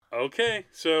Okay,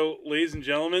 so ladies and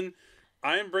gentlemen,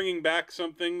 I am bringing back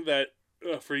something that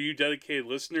for you dedicated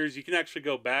listeners, you can actually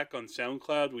go back on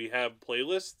SoundCloud. We have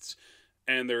playlists,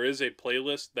 and there is a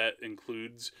playlist that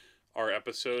includes our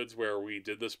episodes where we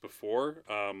did this before.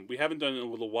 We haven't done it in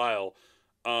a little while.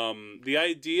 The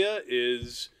idea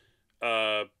is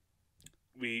I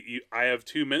have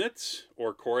 2 minutes,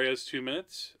 or Korey has 2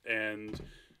 minutes, and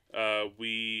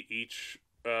we each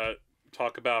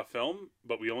talk about a film,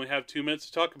 but we only have 2 minutes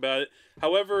to talk about it.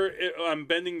 However, I'm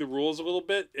bending the rules a little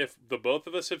bit. If the both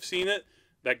of us have seen it,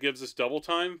 that gives us double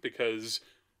time, because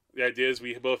the idea is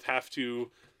we both have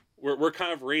to... We're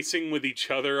kind of racing with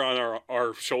each other on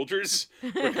our shoulders.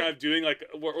 We're kind of doing like...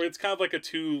 It's kind of like a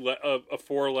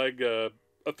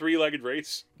three-legged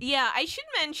race. Yeah, I should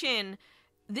mention...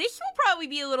 This will probably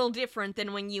be a little different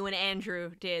than when you and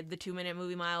Andrew did the 2-minute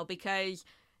movie mile, because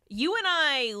you and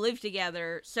I live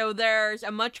together, so there's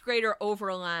a much greater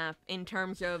overlap in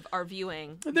terms of our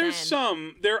viewing.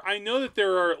 I know that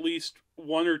there are at least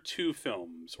 1 or 2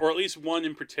 films, or at least one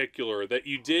in particular, that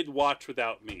you did watch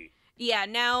without me. Yeah,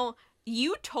 now,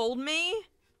 you told me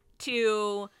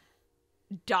to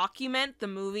document the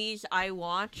movies I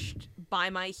watched by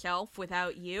myself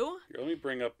without you. Here, let me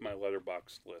bring up my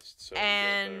Letterboxd list.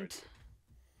 And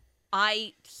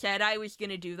I said I was going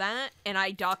to do that, and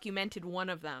I documented one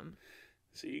of them.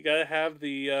 So you got to have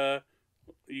I'm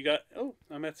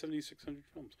at 7,600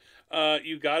 films.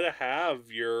 You got to have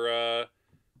your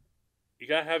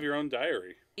own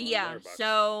diary. Yeah,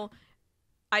 so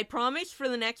I promise for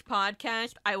the next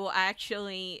podcast, I will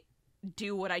actually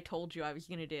do what I told you I was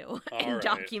going to do and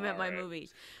document my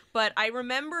movies. But I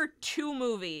remember 2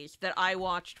 movies that I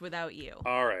watched without you.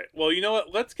 All right. Well, you know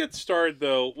what? Let's get started,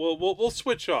 though. We'll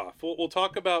switch off. We'll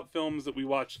talk about films that we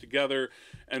watched together,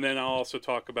 and then I'll also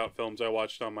talk about films I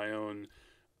watched on my own.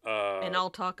 And I'll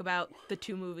talk about the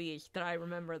 2 movies that I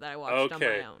remember that I watched on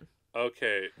my own.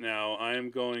 Okay. Now, I am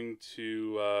going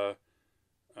to...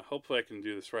 hopefully I can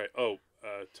do this right.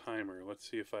 Timer. Let's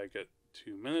see if I get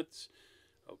 2 minutes.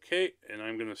 Okay, and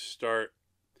I'm going to start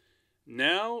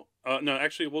now. No,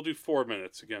 actually, we'll do 4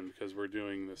 minutes again, because we're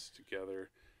doing this together.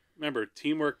 Remember,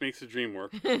 teamwork makes the dream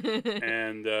work.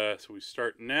 And so we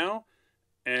start now,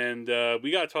 and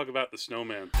we got to talk about the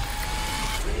Snowman.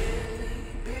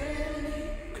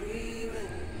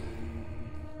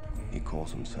 He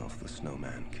calls himself the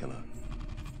Snowman Killer.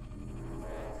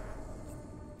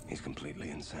 He's completely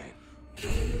insane.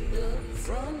 Keep the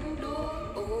front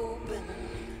door open.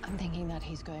 I'm thinking that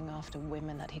he's going after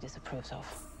women that he disapproves of.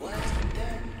 What's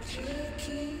that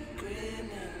cheeky grinning?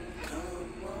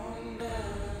 Come on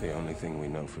down. The only thing we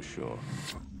know for sure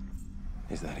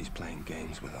is that he's playing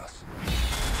games with us.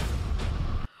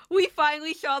 We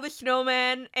finally saw the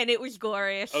Snowman, and it was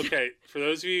glorious. Okay, for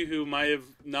those of you who might have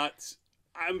not...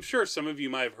 I'm sure some of you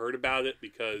might have heard about it,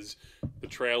 because the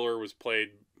trailer was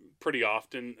played pretty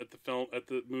often at the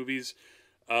movies.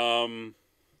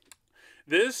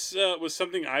 This was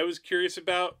something I was curious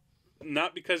about,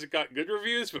 not because it got good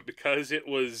reviews, but because it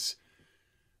was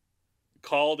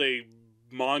called a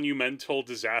monumental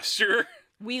disaster.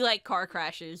 We like car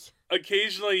crashes.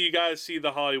 Occasionally, you gotta see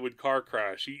the Hollywood car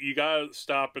crash. You gotta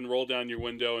stop and roll down your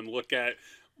window and look at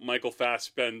Michael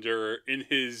Fassbender in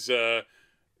his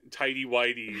tighty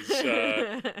whities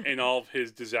in all of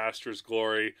his disastrous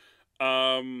glory.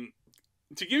 To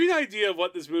give you an idea of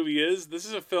what this movie is, this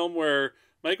is a film where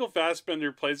Michael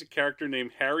Fassbender plays a character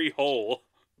named Harry Hole.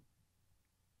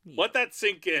 Yeah. Let that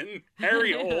sink in.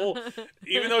 Harry Hole.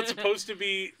 Even though it's supposed to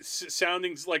be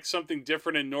sounding like something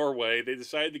different in Norway, they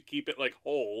decided to keep it like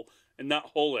Hole and not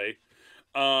Hole.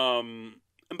 And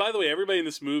by the way, everybody in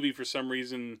this movie, for some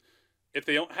reason, if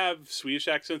they don't have Swedish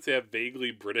accents, they have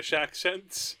vaguely British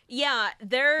accents. Yeah,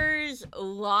 there's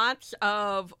lots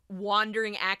of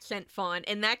wandering accent fun,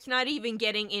 and that's not even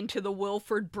getting into the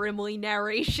Wilford Brimley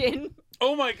narration.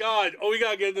 Oh my god. Oh, we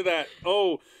gotta get into that.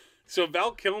 Oh, so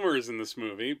Val Kilmer is in this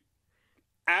movie.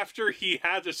 After he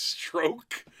had a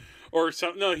stroke or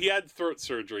something. No, he had throat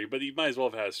surgery, but he might as well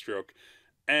have had a stroke.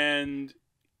 And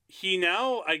he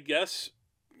now, I guess,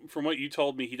 from what you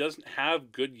told me, he doesn't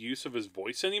have good use of his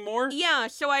voice anymore. Yeah,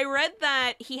 so I read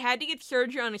that he had to get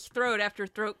surgery on his throat after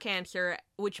throat cancer,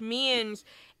 which means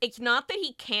it's not that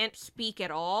he can't speak at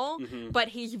all, but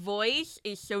his voice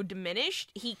is so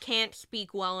diminished, he can't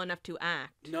speak well enough to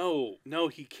act. No,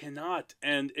 he cannot.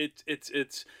 And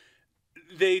it's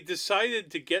they decided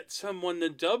to get someone to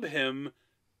dub him,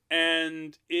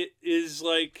 and it is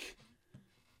like...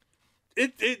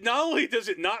 It not only does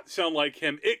it not sound like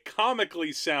him, it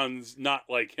comically sounds not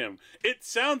like him. It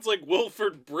sounds like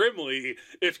Wilford Brimley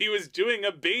if he was doing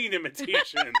a Bane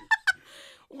imitation.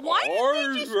 Why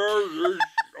did they just...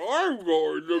 I'm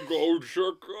going to go check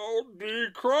out the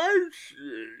crime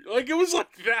scene. Like, it was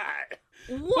like that.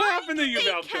 What happened to you,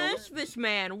 Val Kilmer? Cast this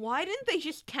man? Why didn't they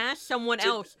just cast someone To-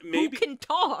 else maybe- who can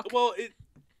talk? Well,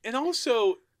 and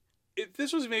also, if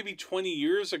this was maybe 20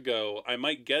 years ago, I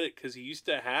might get it because he used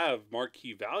to have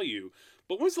marquee value.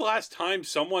 But when was the last time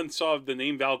someone saw the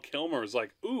name Val Kilmer and was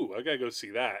like, ooh, I gotta go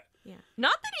see that? Yeah.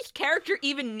 Not that his character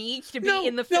even needs to be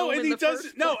in the film. No, and in he the doesn't.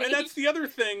 first No, place. and that's the other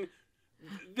thing.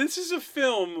 This is a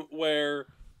film where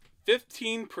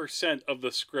 15% of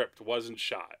the script wasn't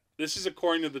shot. This is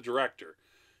according to the director.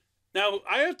 Now,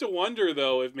 I have to wonder,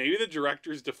 though, if maybe the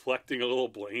director's deflecting a little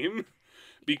blame.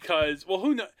 Because, well,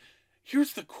 who knows?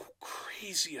 Here's the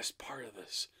craziest part of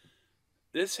this.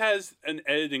 This has an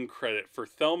editing credit for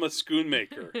Thelma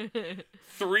Schoonmaker,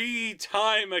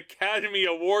 3-time Academy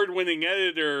Award-winning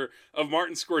editor of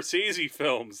Martin Scorsese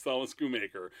films, Thelma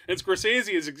Schoonmaker. And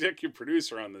Scorsese is executive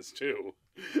producer on this, too.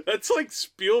 That's like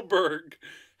Spielberg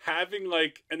having,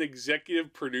 like, an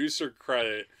executive producer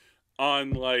credit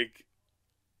on, like,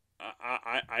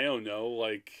 I don't know,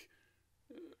 like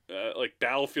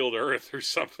Battlefield Earth or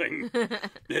something.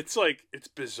 It's like, it's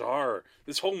bizarre.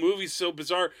 This whole movie's so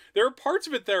bizarre. There are parts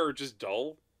of it that are just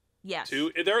dull. Yes.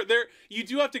 Too. You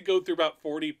do have to go through about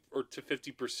 40 or to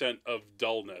 50% of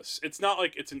dullness. It's not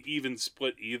like it's an even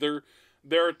split either.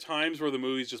 There are times where the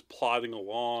movie's just plodding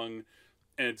along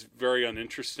and it's very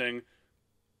uninteresting.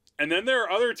 And then there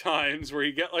are other times where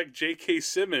you get like J.K.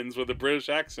 Simmons with a British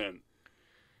accent.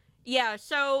 Yeah,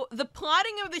 so the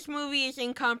plotting of this movie is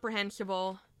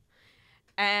incomprehensible,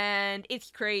 and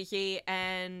it's crazy,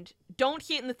 and don't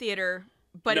see it in the theater,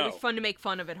 but No. it was fun to make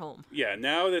fun of at home. Yeah,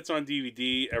 now that it's on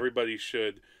DVD, everybody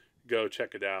should go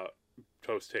check it out.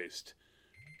 Post haste.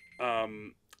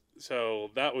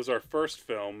 So that was our first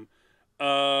film.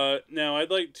 Now I'd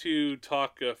like to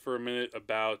talk for a minute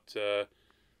about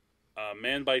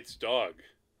Man Bites Dog,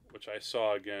 which I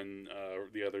saw again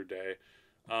the other day.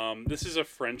 This is a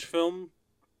French film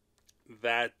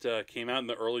that came out in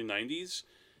the early 90s.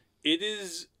 It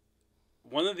is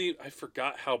one of the... I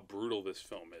forgot how brutal this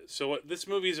film is. So what this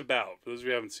movie is about, for those of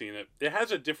you who haven't seen it, it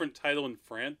has a different title in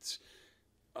France,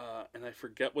 and I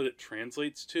forget what it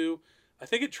translates to. I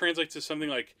think it translates to something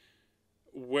like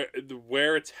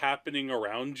where it's happening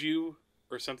around you,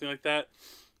 or something like that.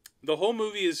 The whole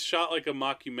movie is shot like a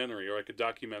mockumentary, or like a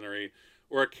documentary,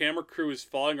 where a camera crew is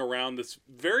following around this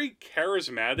very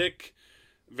charismatic,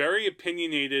 very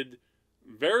opinionated,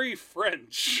 very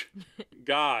French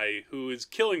guy who is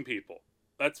killing people.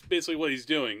 That's basically what he's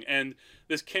doing. And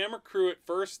this camera crew at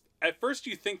first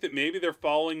you think that maybe they're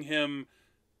following him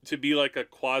to be like a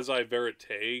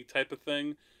quasi-verite type of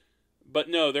thing. But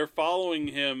no, they're following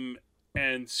him,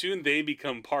 and soon they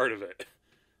become part of it.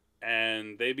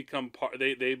 And they become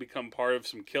part of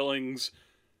some killings.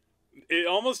 It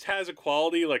almost has a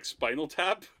quality like Spinal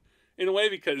Tap in a way,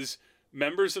 because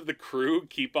members of the crew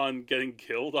keep on getting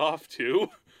killed off too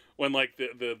when like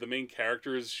the main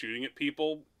character is shooting at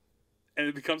people, and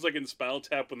it becomes like in Spinal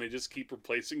Tap when they just keep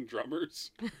replacing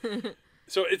drummers.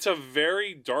 So it's a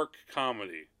very dark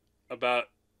comedy about,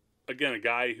 again, a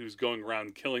guy who's going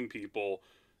around killing people,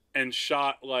 and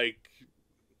shot like,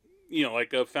 you know,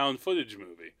 like a found footage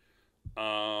movie.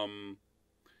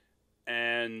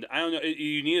 And I don't know,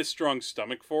 you need a strong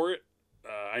stomach for it.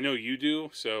 I know you do,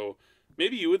 so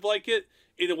maybe you would like it.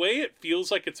 In a way, it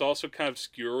feels like it's also kind of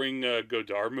skewering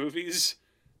Godard movies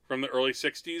from the early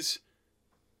 60s,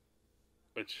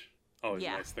 which always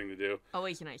a nice thing to do.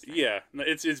 Always a nice thing. Yeah,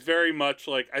 it's very much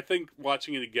like, I think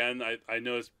watching it again, I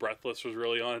noticed Breathless was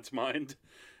really on its mind.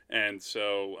 And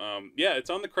so, yeah, it's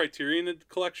on the Criterion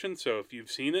collection, so if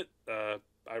you've seen it,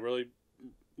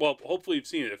 hopefully you've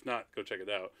seen it. If not, go check it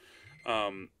out.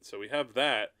 So we have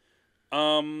that.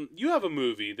 You have a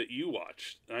movie that you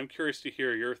watched, and I'm curious to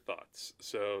hear your thoughts.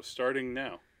 So, starting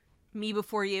now. Me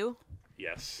Before You?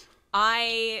 Yes.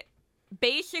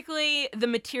 Basically, the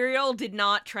material did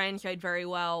not translate very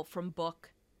well from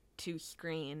book to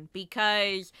screen,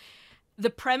 because the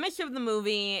premise of the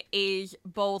movie is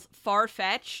both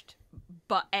far-fetched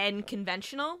and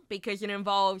conventional, because it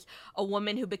involves a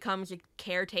woman who becomes a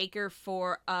caretaker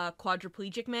for a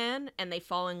quadriplegic man, and they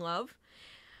fall in love.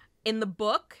 In the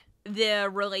book, the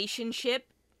relationship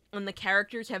and the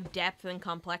characters have depth and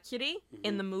complexity. Mm-hmm.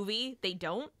 In the movie, they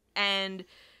don't. And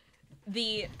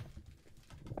the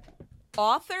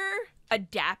author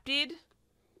adapted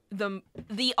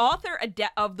the author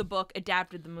of the book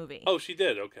adapted the movie. Oh, she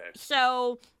did? Okay.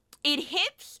 So it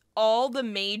hits all the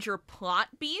major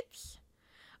plot beats,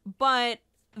 but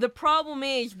the problem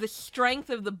is the strength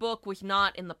of the book was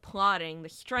not in the plotting. The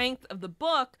strength of the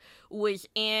book was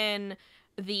in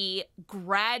the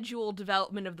gradual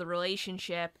development of the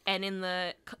relationship and in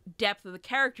the depth of the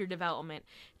character development,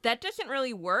 that doesn't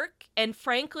really work. And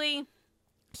frankly,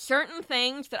 certain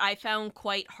things that I found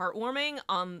quite heartwarming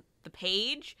on the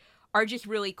page are just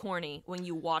really corny when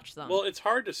you watch them. Well, it's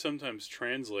hard to sometimes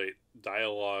translate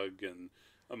dialogue and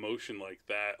emotion like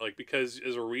that, like, because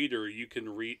as a reader you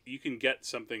can get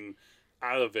something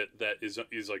out of it that is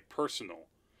like personal.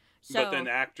 So, but then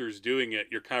actors doing it,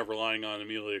 you're kind of relying on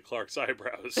Emilia Clarke's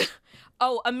eyebrows.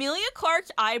 Oh, Emilia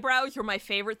Clarke's eyebrows were my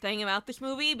favorite thing about this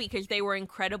movie because they were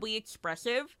incredibly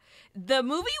expressive. The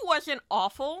movie wasn't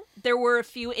awful. There were a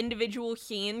few individual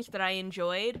scenes that I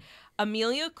enjoyed.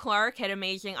 Emilia Clarke had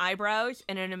amazing eyebrows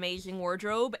and an amazing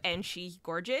wardrobe, and she's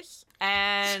gorgeous.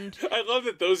 And I love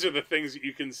that those are the things that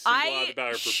you can single out about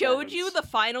her performance. I showed you the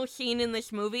final scene in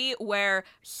this movie where,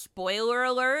 spoiler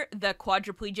alert, the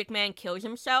quadriplegic man kills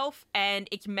himself, and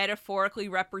it's metaphorically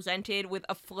represented with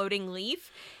a floating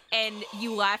leaf, and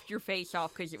you laughed your face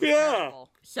off because it was terrible.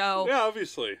 So, yeah,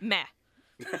 obviously. Meh.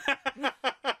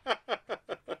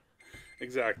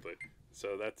 Exactly.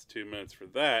 So that's 2 minutes for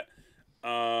that.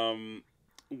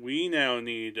 We now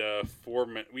need 4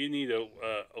 minutes. We need a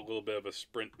little bit of a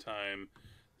sprint time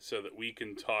so that we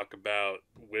can talk about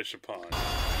Wish Upon.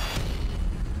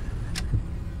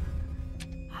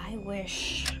 I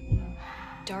wish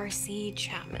Darcy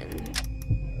Chapman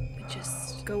would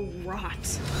just go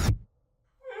rot.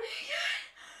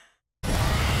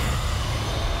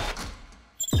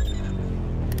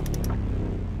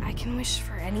 I can wish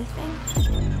for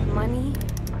anything. Money.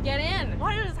 Get in.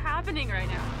 What is happening right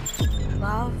now?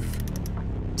 Love.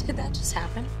 Did that just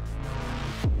happen?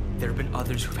 There have been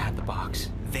others who've had the box.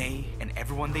 They and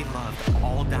everyone they loved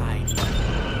all died.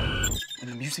 When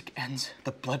the music ends,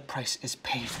 the blood price is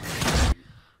paid.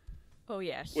 Oh,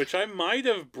 yes. Which I might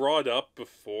have brought up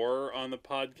before on the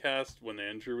podcast when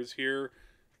Andrew was here,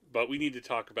 but we need to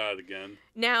talk about it again.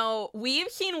 Now, we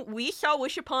saw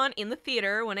Wish Upon in the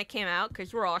theater when it came out,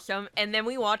 because we're awesome, and then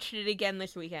we watched it again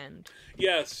this weekend.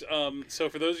 Yes, so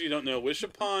for those of you who don't know, Wish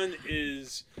Upon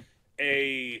is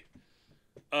a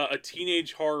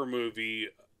teenage horror movie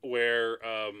where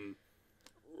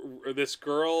this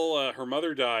girl, her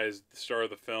mother dies at the start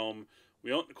of the film. We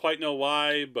don't quite know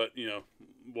why, but,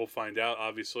 we'll find out,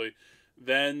 obviously.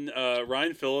 Then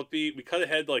Ryan Phillippe, we cut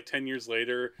ahead like 10 years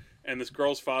later, and this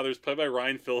girl's father is played by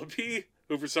Ryan Phillippe,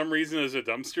 who for some reason is a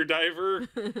dumpster diver.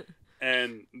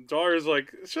 And daughter's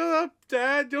like, "Shut up,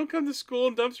 Dad, don't come to school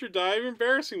and dumpster dive, you're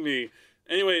embarrassing me."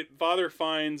 Anyway, father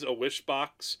finds a wish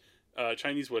box,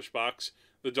 Chinese wish box.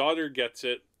 The daughter gets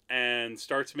it and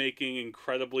starts making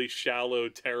incredibly shallow,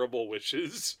 terrible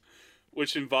wishes,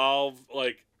 which involve,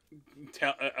 like,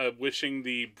 wishing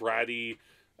the bratty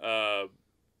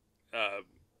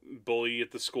bully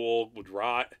at the school would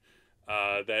rot.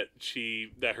 That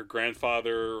her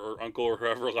grandfather or uncle or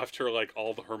whoever left her like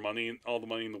all the money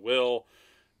in the will.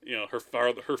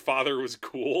 Her father was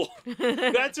cool.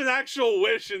 That's an actual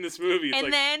wish in this movie. It's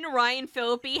and then Ryan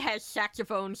Phillippe has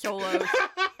saxophone solos.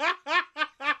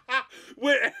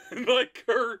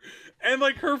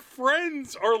 Her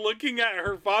friends are looking at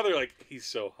her father like, he's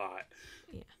so hot.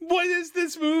 Yeah. What is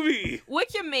this movie?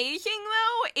 What's amazing,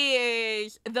 though,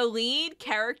 is the lead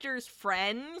character's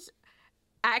friends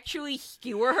actually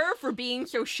skewer her for being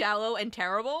so shallow and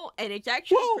terrible, and it's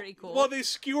actually pretty cool. Well, they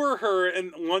skewer her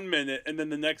in 1 minute, and then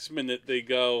the next minute they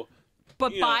go...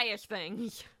 But bias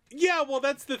things. Yeah, well,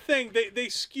 that's the thing. They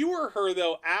skewer her,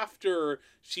 though, after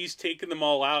she's taken them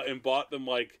all out and bought them,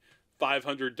 like,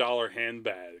 $500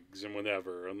 handbags and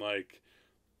whatever, and, like,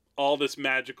 all this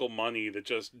magical money that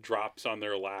just drops on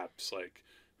their laps, like,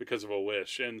 because of a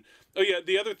wish. And, oh yeah,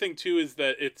 the other thing, too, is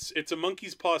that it's a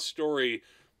monkey's paw story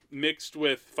mixed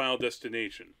with Final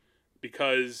Destination,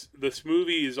 because this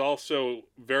movie is also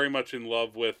very much in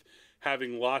love with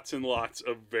having lots and lots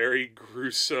of very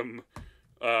gruesome,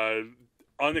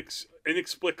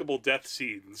 inexplicable death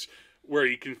scenes where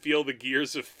you can feel the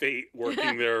gears of fate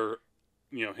working their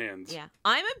hands. Yeah.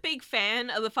 I'm a big fan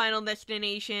of the Final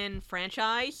Destination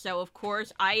franchise, so of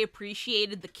course I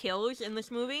appreciated the kills in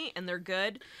this movie, and they're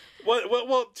good.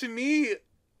 Well, to me,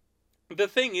 the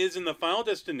thing is, in the Final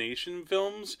Destination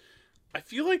films, I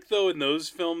feel like, though, in those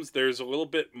films, there's a little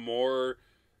bit more,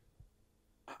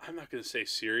 I'm not going to say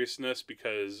seriousness,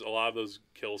 because a lot of those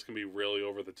kills can be really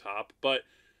over the top, but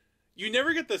you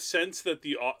never get the sense that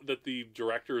the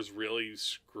director is really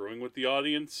screwing with the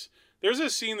audience. There's a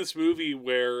scene in this movie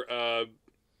where, I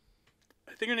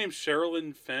think her name's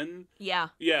Sherilyn Fenn? Yeah.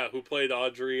 Yeah, who played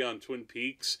Audrey on Twin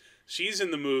Peaks. She's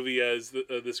in the movie as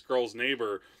this girl's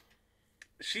neighbor.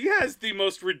 She has the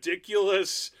most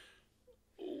ridiculous,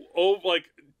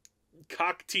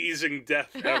 cock-teasing death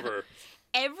ever.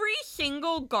 Every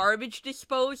single garbage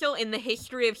disposal in the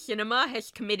history of cinema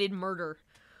has committed murder.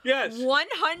 Yes.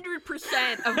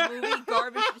 100% of movie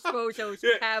garbage disposals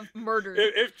have murdered.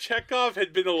 If Chekhov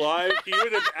had been alive, he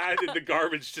would have added the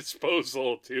garbage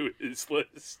disposal to his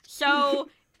list. So,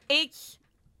 it's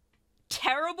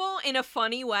terrible in a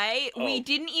funny way. We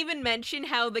didn't even mention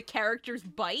how the character's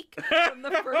bike from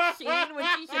the first scene when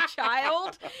she's a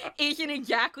child is in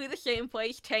exactly the same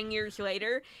place 10 years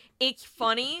later. It's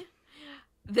funny.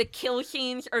 The kill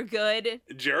scenes are good.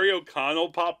 Jerry O'Connell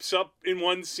pops up in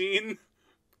one scene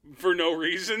for no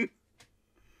reason.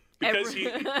 Because he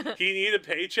needed a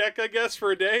paycheck, I guess,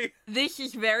 for a day. This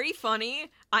is very funny.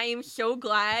 I am so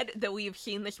glad that we have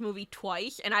seen this movie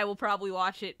twice, and I will probably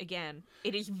watch it again.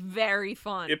 It is very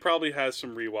fun. It probably has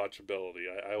some rewatchability.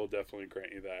 I will definitely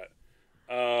grant you that.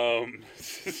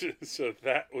 So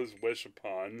that was Wish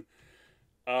Upon.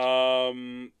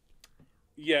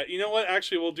 Yeah, you know what?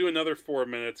 Actually, we'll do another 4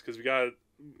 minutes because we got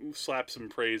to slap some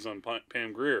praise on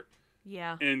Pam Grier.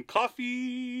 Yeah. And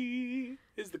coffee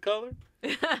is the color.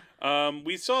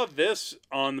 We saw this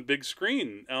on the big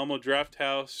screen. Alamo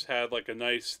Drafthouse had like a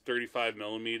nice 35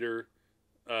 millimeter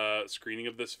screening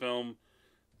of this film.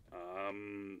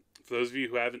 For those of you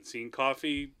who haven't seen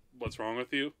Coffee, what's wrong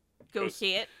with you? Go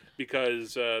see it.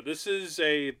 Because this is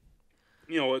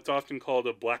it's often called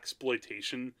a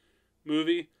blaxploitation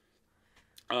movie.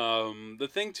 The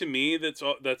thing to me that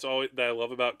I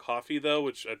love about Coffee, though,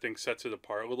 which I think sets it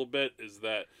apart a little bit, is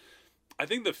that I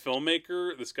think the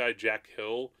filmmaker, this guy Jack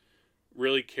Hill,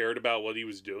 really cared about what he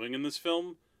was doing in this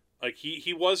film. Like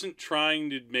he wasn't trying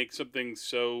to make something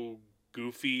so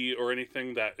goofy or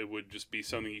anything that it would just be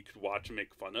something you could watch and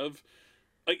make fun of.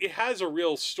 Like, it has a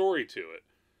real story to it.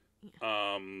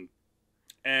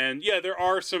 And yeah, there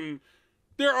are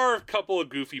a couple of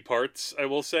goofy parts, I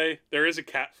will say. There is a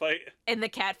cat fight. And the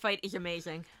cat fight is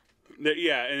amazing.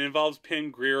 Yeah, and it involves Pam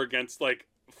Grier against, like,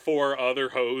 4 other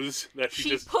hoes that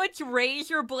she puts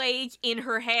razor blades in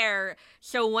her hair,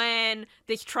 so when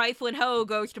this trifling hoe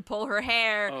goes to pull her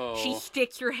hair, she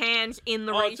sticks her hands in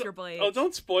the razor blades. Oh,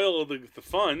 don't spoil the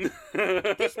fun.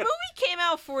 This movie came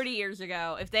out 40 years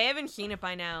ago. If they haven't seen it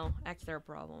by now, that's their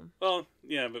problem. Well,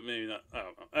 yeah, but maybe not.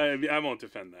 I don't know. I won't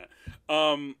defend that.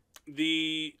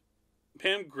 The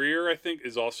Pam Grier, I think,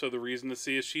 is also the reason to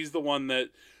see it. She's the one that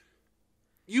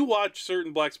you watch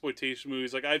certain blaxploitation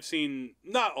movies. Like, I've seen,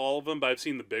 not all of them, but I've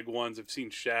seen the big ones. I've seen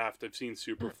Shaft. I've seen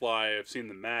Superfly. I've seen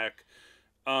The Mac.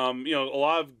 A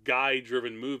lot of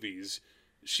guy-driven movies.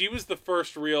 She was the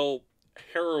first real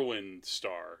heroine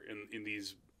star in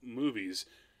these movies.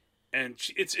 And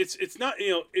it's not,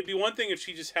 it'd be one thing if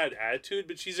she just had attitude,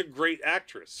 but she's a great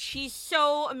actress. She's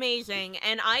so amazing,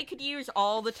 and I could use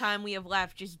all the time we have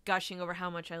left just gushing over how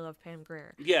much I love Pam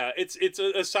Grier. Yeah, it's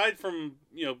aside from,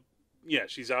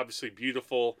 she's obviously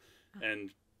beautiful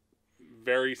and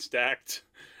very stacked,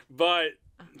 but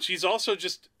she's also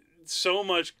just so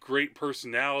much great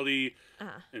personality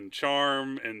and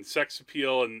charm and sex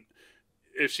appeal, and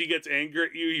if she gets angry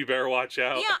at you, you better watch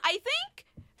out. Yeah, I think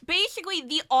basically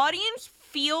the audience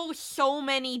feels so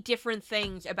many different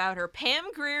things about her.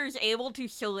 Pam Grier is able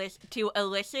to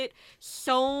elicit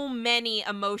so many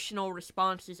emotional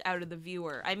responses out of the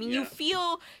viewer. I mean, you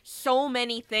feel so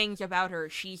many things about her.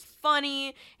 She's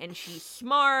funny, and she's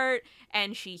smart,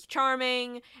 and she's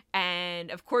charming, and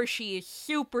of course she is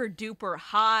super duper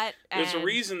hot. There's a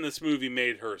reason this movie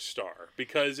made her a star,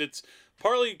 because it's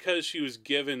partly because she was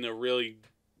given a really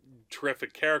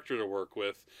terrific character to work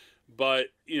with, but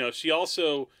she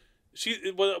also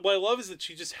what I love is that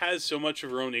she just has so much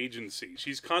of her own agency.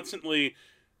 She's constantly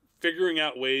figuring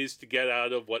out ways to get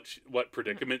out of what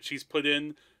predicament she's put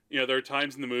in. There are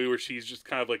times in the movie where she's just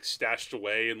kind of like stashed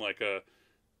away in like a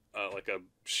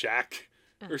shack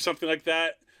or something like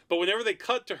that. But whenever they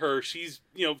cut to her, she's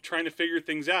trying to figure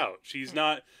things out. She's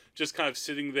not just kind of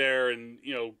sitting there and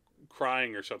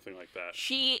crying or something like that.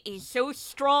 She is so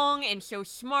strong and so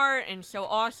smart and so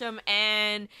awesome,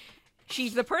 and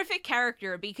she's the perfect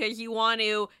character because you want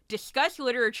to discuss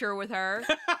literature with her,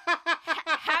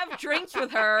 have drinks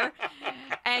with her,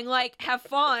 and have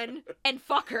fun and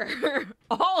fuck her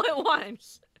all at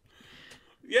once.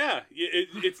 Yeah,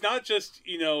 it's not just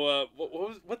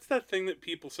what's that thing that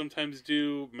people sometimes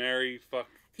do? Marry, fuck,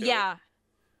 kill? Yeah.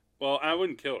 Well, I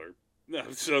wouldn't kill her.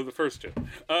 No, so the first two.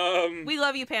 We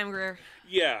love you, Pam Grier.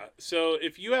 Yeah, so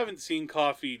if you haven't seen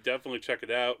Coffee, definitely check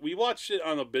it out. We watched it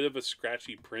on a bit of a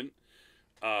scratchy print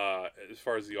as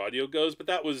far as the audio goes, but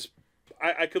that was,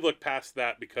 I could look past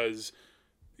that because,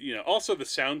 also the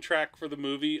soundtrack for the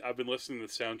movie, I've been listening to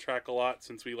the soundtrack a lot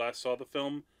since we last saw the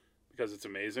film because it's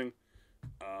amazing.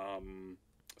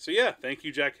 So yeah, thank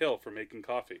you, Jack Hill, for making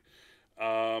coffee.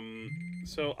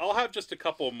 So I'll have just a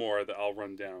couple more that I'll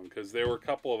run down because there were a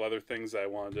couple of other things that I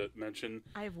wanted to mention.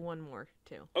 I have one more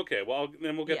too. Okay, well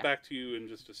then we'll get back to you in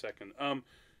just a second.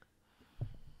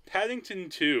 Paddington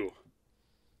 2.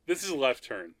 This is a left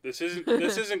turn. This isn't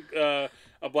a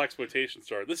blaxploitation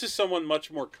story. This is someone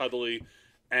much more cuddly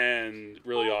and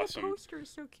really awesome. The poster is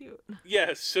so cute.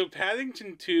 Yes, so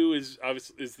Paddington 2 is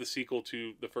the sequel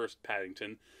to the first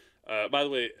Paddington. By the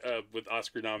way, with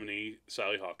Oscar nominee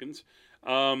Sally Hawkins.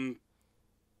 And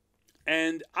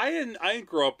I didn't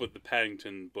grow up with the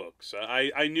Paddington books.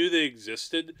 I knew they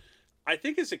existed. I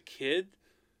think as a kid,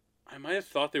 I might have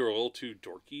thought they were a little too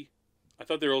dorky. I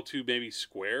thought they were a little too maybe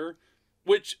square.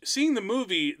 Which, seeing the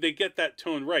movie, they get that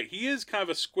tone right. He is kind of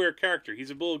a square character. He's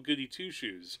a little goody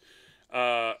two-shoes.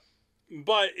 But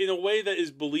in a way that is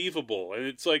believable. And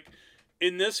it's like,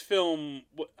 in this film,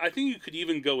 I think you could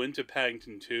even go into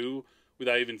Paddington 2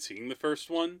 without even seeing the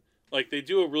first one. Like, they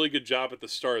do a really good job at the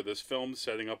start of this film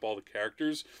setting up all the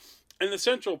characters. And the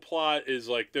central plot is,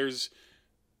 like, there's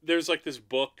like, this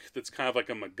book that's kind of like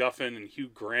a MacGuffin, and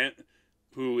Hugh Grant,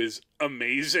 who is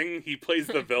amazing. He plays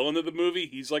the villain of the movie.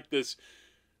 He's like this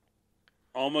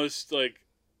almost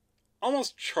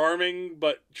charming,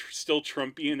 but still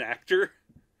Trumpian actor.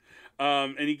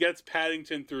 And he gets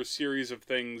Paddington through a series of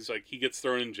things. Like, he gets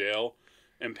thrown in jail,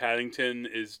 and Paddington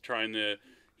is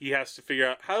he has to figure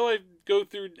out, how do I go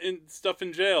through stuff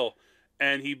in jail?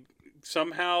 And he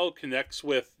somehow connects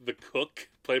with the cook,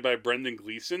 played by Brendan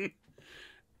Gleeson.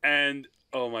 And,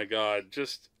 oh my God,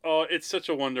 it's such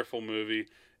a wonderful movie.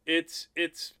 It's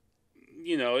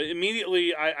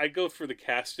immediately I go for the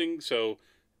casting. So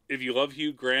if you love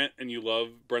Hugh Grant and you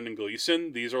love Brendan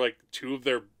Gleeson, these are like two of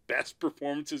their best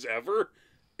performances ever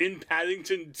in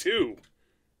Paddington 2.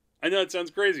 I know it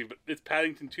sounds crazy, but it's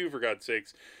Paddington 2, for God's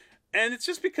sakes. And it's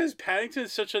just because Paddington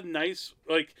is such a nice,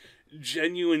 like,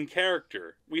 genuine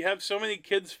character. We have so many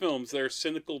kids' films that are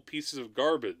cynical pieces of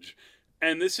garbage.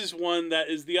 And this is one that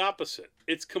is the opposite.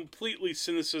 It's completely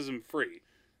cynicism-free.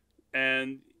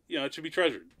 And, it should be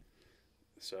treasured.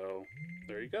 So,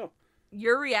 there you go.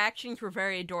 Your reactions were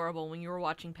very adorable when you were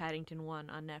watching Paddington 1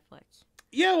 on Netflix.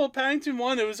 Yeah, well, Paddington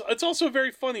 1, it's also a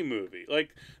very funny movie.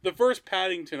 Like, the first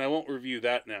Paddington, I won't review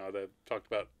that now that I've talked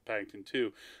about Paddington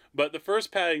 2. But the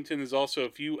first Paddington is also,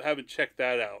 if you haven't checked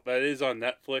that out, that is on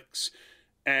Netflix.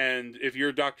 And if you're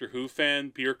a Doctor Who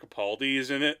fan, Peter Capaldi is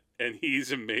in it, and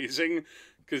he's amazing,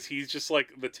 because he's just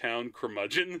like the town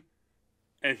curmudgeon.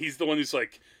 And he's the one who's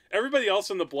like, everybody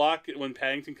else on the block, when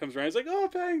Paddington comes around, he's like, oh,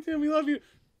 Paddington, we love you.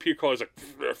 Peter Capaldi's like,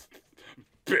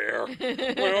 bear.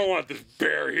 I don't want this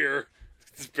bear here.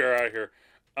 This bear out here.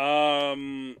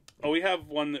 We have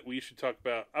one that we should talk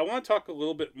about. I want to talk a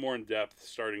little bit more in depth,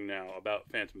 starting now, about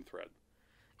Phantom Thread.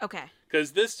 Okay.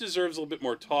 Because this deserves a little bit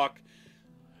more talk.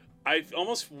 I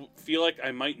almost feel like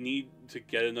I might need to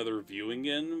get another viewing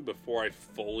in before I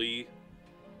fully,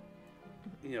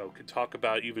 could talk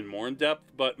about it even more in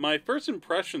depth. But my first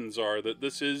impressions are that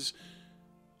this is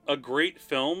a great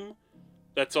film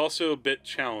that's also a bit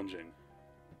challenging.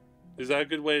 Is that a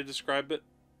good way to describe it?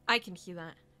 I can see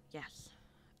that. Yes.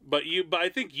 But I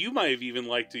think you might have even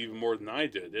liked it even more than I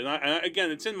did. And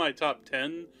again, it's in my top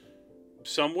 10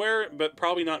 somewhere, but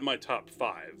probably not in my top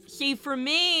 5. See, for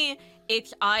me,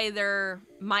 it's either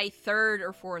my third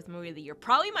or fourth movie of the year.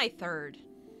 Probably my third.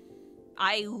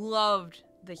 I loved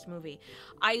this movie.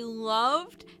 I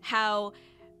loved how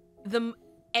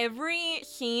every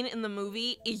scene in the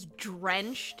movie is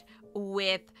drenched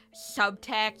with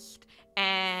subtext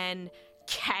and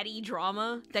catty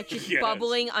drama that's just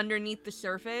bubbling underneath the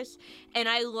surface. And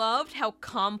I loved how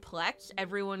complex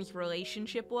everyone's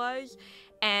relationship was.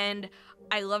 And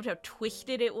I loved how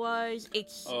twisted it was. It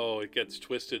gets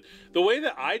twisted. The way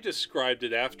that I described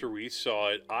it after we saw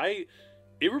it,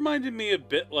 it reminded me a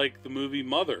bit like the movie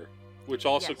Mother, which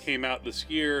also came out this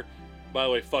year. By the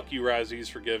way, fuck you, Razzies,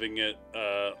 for giving it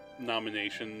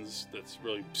nominations. That's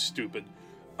really stupid.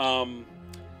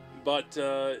 But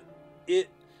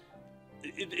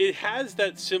it has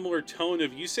that similar tone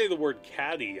of, you say the word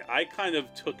catty, I kind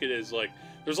of took it as like,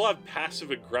 there's a lot of passive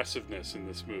aggressiveness in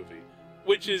this movie,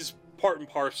 which is part and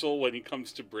parcel when it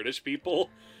comes to British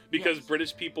people, because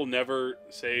British people never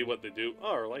say what they do. Oh,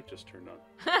 our light just turned on.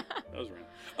 That was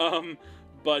random.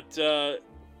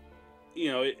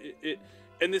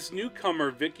 And this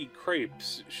newcomer, Vicky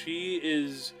Krieps, she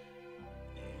is,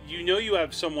 you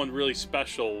have someone really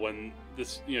special when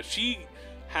this, she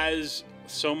has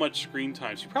so much screen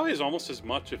time. She probably has almost as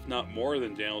much, if not more,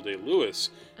 than Daniel Day-Lewis,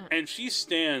 and she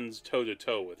stands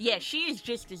toe-to-toe with him. Yeah, she is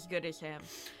just as good as him.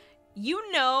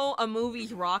 You know a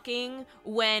movie's rocking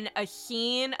when a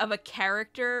scene of a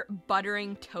character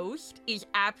buttering toast is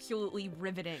absolutely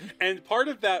riveting. And part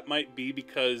of that might be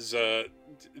because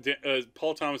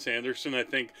Paul Thomas Anderson, I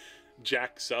think,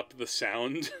 jacks up the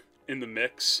sound in the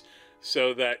mix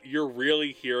so that you're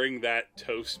really hearing that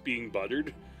toast being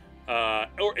buttered.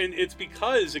 And it's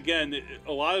because, again,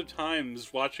 a lot of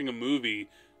times watching a movie,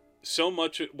 so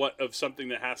much of something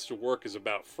that has to work is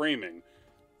about framing.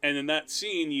 And in that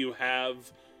scene, you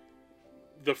have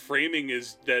the framing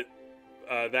is that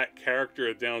that character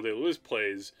that Daniel Day-Lewis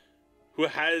plays, who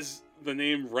has the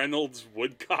name Reynolds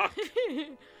Woodcock,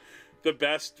 the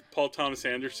best Paul Thomas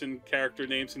Anderson character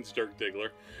name since Dirk Diggler.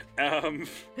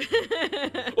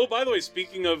 Oh, by the way,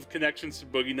 speaking of connections to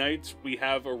Boogie Nights, we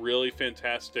have a really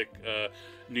fantastic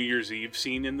New Year's Eve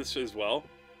scene in this as well.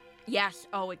 Yes.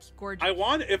 Oh, it's gorgeous.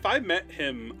 If I met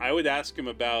him, I would ask him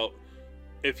about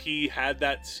if he had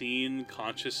that scene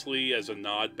consciously as a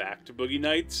nod back to Boogie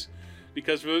Nights,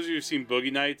 because for those of you who've seen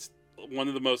Boogie Nights, one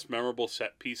of the most memorable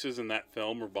set pieces in that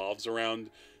film revolves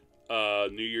around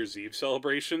New Year's Eve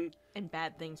celebration. And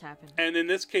bad things happen. And in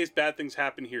this case, bad things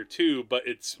happen here too, but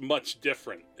it's much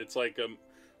different. It's like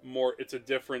it's a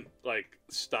different like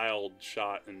styled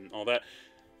shot and all that.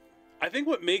 I think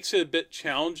what makes it a bit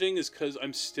challenging is because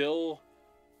I'm still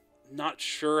not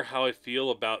sure how I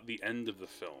feel about the end of the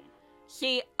film.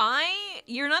 See,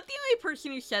 you're not the only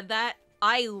person who said that.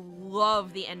 I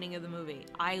love the ending of the movie.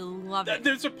 I love it.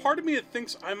 There's a part of me that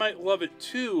thinks I might love it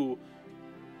too,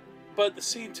 but at the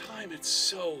same time, it's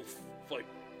so, like,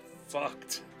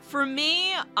 fucked. For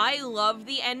me, I love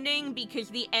the ending because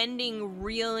the ending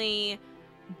really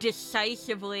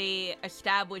decisively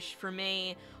established for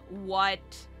me what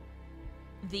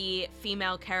the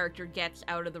female character gets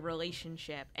out of the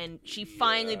relationship, and she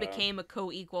finally became a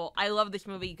co-equal. I love this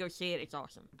movie. Go see it. It's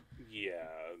awesome. Yeah,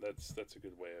 that's a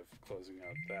good way of closing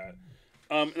out that.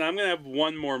 And I'm gonna have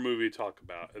one more movie to talk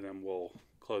about, and then we'll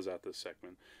close out this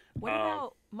segment. What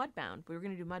about Mudbound? We were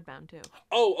gonna do Mudbound too.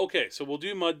 Oh, okay. So we'll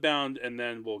do Mudbound, and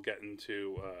then we'll get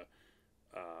into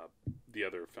the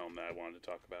other film that I wanted to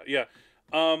talk about. Yeah,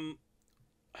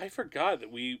 I forgot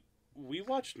that we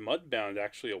watched Mudbound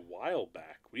actually a while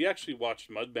back. We actually watched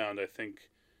Mudbound, I think,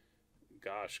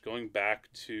 going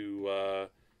back to,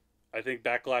 I think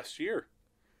back last year,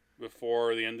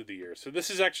 before the end of the year. So this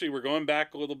is actually, we're going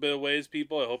back a little bit of ways,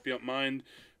 people. I hope you don't mind.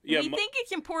 Yeah, we think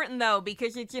it's important, though,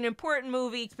 because it's an important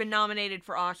movie. It's been nominated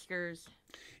for Oscars.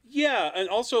 Yeah, and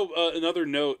also another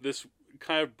note, this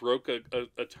kind of broke a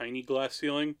tiny glass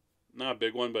ceiling. Not a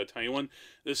big one, but a tiny one.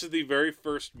 This is the very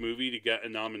first movie to get a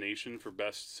nomination for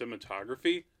Best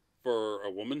Cinematography for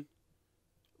a woman.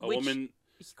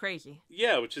 It's crazy.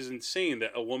 Yeah, which is insane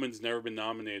that a woman's never been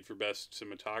nominated for Best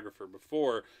Cinematographer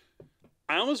before.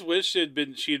 I almost wish she had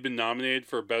been nominated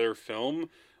for a better film.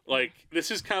 Like,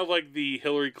 this is kind of like the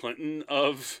Hillary Clinton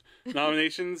of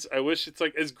nominations. I wish it's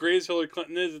like, as great as Hillary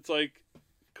Clinton is, it's like,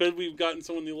 could we've gotten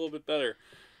someone a little bit better?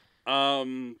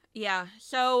 Yeah,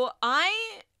 so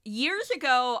years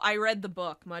ago, I read the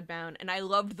book, Mudbound, and I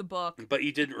loved the book. But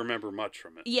you didn't remember much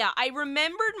from it. Yeah, I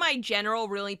remembered my general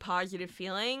really positive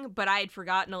feeling, but I had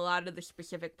forgotten a lot of the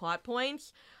specific plot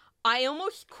points. I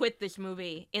almost quit this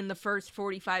movie in the first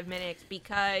 45 minutes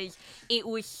because it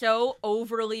was so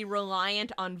overly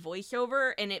reliant on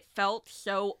voiceover, and it felt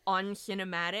so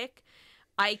uncinematic.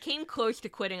 I came close to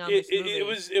quitting on this movie. It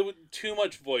was too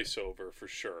much voiceover, for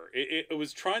sure. It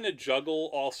was trying to juggle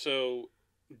also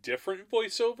different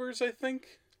voiceovers, I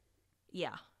think.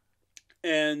 Yeah.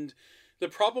 And the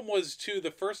problem was, too,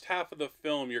 the first half of the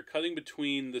film, you're cutting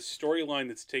between the storyline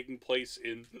that's taking place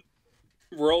in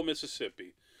rural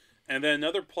Mississippi, and then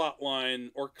another plot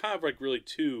line, or kind of like really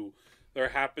two, that are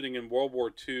happening in World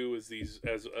War II as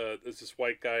this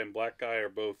white guy and black guy are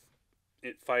both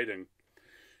fighting.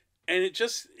 And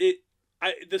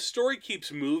the story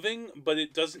keeps moving, but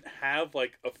it doesn't have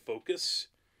like a focus.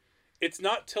 It's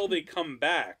not till they come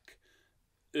back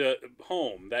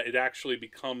home that it actually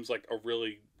becomes like a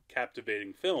really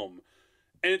captivating film.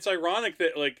 And it's ironic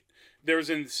that like there's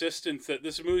an insistence that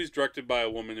this movie is directed by a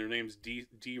woman. Her name's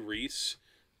Dee Reese.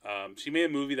 She made a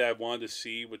movie that I wanted to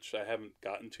see, which I haven't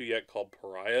gotten to yet, called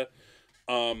Pariah.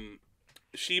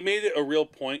 She made it a real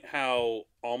point how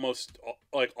almost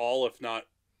like all, if not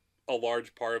a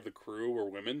large part of the crew were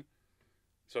women.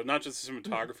 So not just the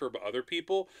cinematographer, but other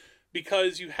people.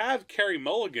 Because you have Carey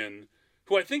Mulligan,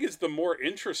 who I think is the more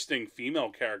interesting female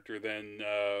character than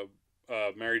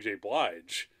Mary J.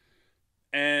 Blige.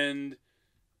 And,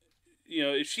 you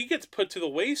know, if she gets put to the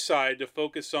wayside to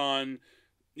focus on,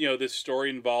 you know, this story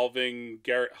involving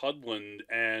Garrett Hudland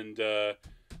and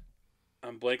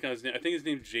I'm blanking on his name. I think his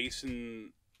name's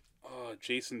Jason.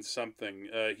 Jason something.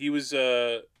 He was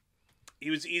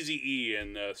Eazy-E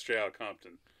in Straight Outta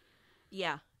Compton.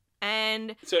 Yeah.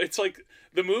 And so it's like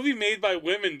the movie made by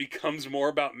women becomes more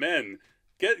about men.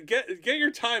 Get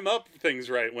your time up things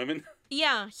right, women.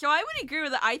 Yeah, so I would agree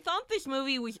with that. I thought this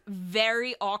movie was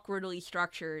very awkwardly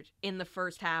structured in the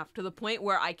first half, to the point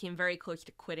where I came very close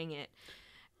to quitting it.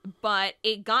 But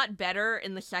it got better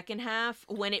in the second half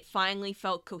when it finally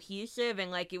felt cohesive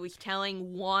and like it was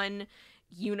telling one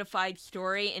unified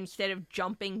story instead of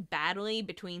jumping badly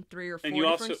between 3 or 4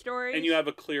 different stories. And you have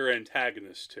a clear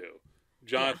antagonist too.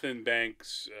 Jonathan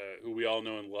Banks, who we all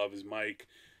know and love, is Mike.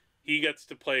 He gets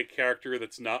to play a character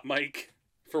that's not Mike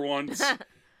for once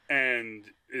and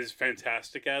is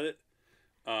fantastic at it.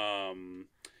 I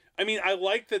mean, I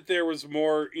like that there was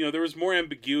more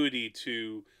ambiguity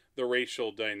to the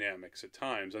racial dynamics at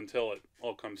times until it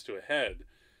all comes to a head.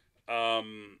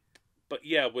 But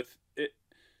yeah, with it,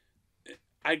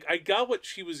 I got what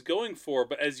she was going for,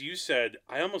 but as you said,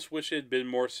 I almost wish it had been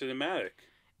more cinematic.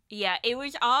 Yeah, it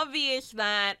was obvious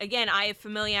that, again, I have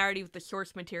familiarity with the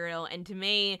source material, and to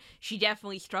me, she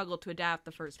definitely struggled to adapt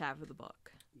the first half of the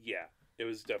book. Yeah, it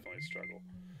was definitely a struggle.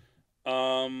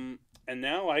 And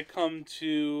now I come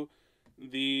to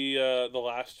the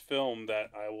last film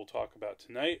that I will talk about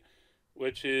tonight,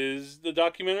 which is the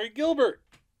documentary Gilbert.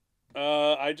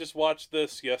 I just watched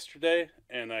this yesterday,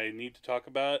 and I need to talk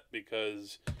about it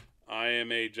because I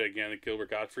am a gigantic Gilbert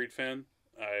Gottfried fan.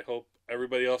 I hope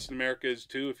everybody else in America is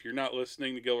too. If you're not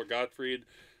listening to Gilbert Gottfried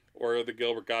or the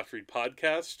Gilbert Gottfried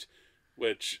podcast,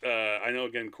 which I know,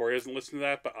 again, Korey doesn't listen to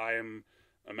that, but I am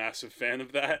a massive fan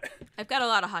of that. I've got a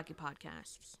lot of hockey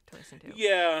podcasts to listen to.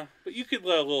 Yeah, but you could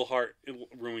let a little heart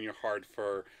ruin your heart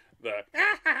for the...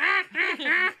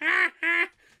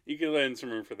 You can let in some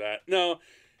room for that. No,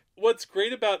 what's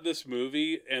great about this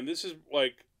movie, and this is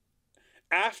like...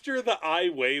 After the Ai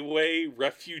Weiwei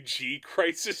refugee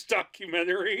crisis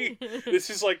documentary, this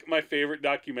is like my favorite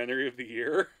documentary of the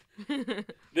year.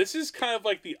 This is kind of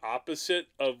like the opposite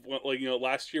of what, like,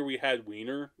 last year we had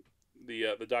Weiner,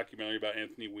 the documentary about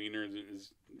Anthony Weiner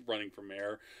is running for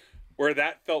mayor, where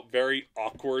that felt very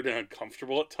awkward and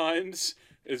uncomfortable at times,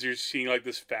 as you're seeing like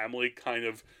this family kind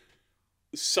of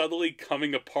subtly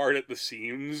coming apart at the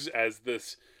seams as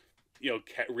this,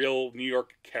 real New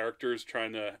York characters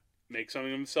trying to make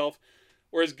something of himself.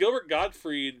 Whereas Gilbert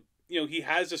Gottfried, he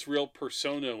has this real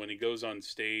persona when he goes on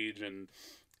stage and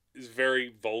is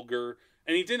very vulgar.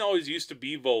 And he didn't always used to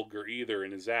be vulgar either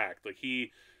in his act. Like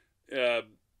he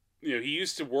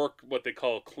used to work what they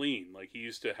call clean. Like he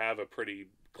used to have a pretty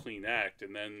clean act.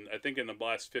 And then I think in the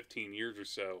last 15 years or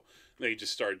so, they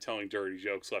just started telling dirty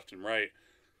jokes left and right.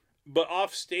 But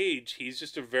off stage, he's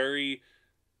just a very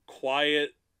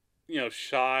quiet,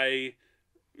 shy,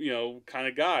 kind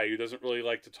of guy who doesn't really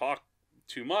like to talk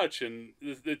too much. And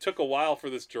it took a while for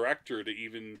this director to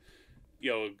even,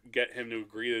 get him to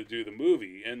agree to do the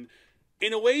movie. And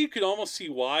in a way, you could almost see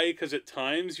why, because at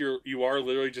times you are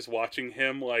literally just watching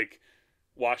him like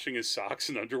washing his socks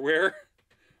and underwear.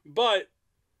 But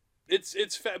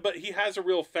but he has a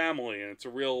real family, and it's a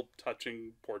real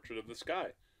touching portrait of this guy,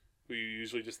 who you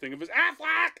usually just think of as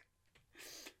Affleck.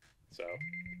 So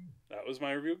that was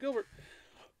my review of Gilbert.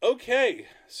 Okay,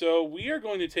 so we are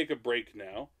going to take a break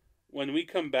now. When we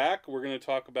come back, we're going to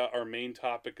talk about our main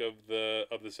topic of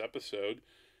this episode,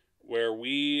 where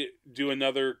we do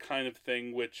another kind of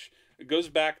thing which goes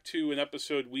back to an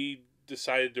episode we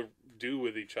decided to do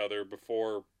with each other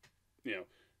before,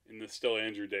 in the Still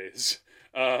Andrew days,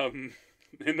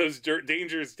 in those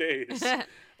dangerous days.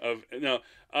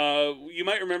 You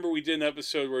might remember we did an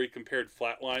episode where we compared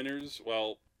Flatliners.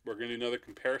 Well, we're going to do another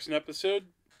comparison episode.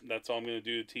 That's all I'm going to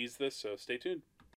do to tease this, so stay tuned.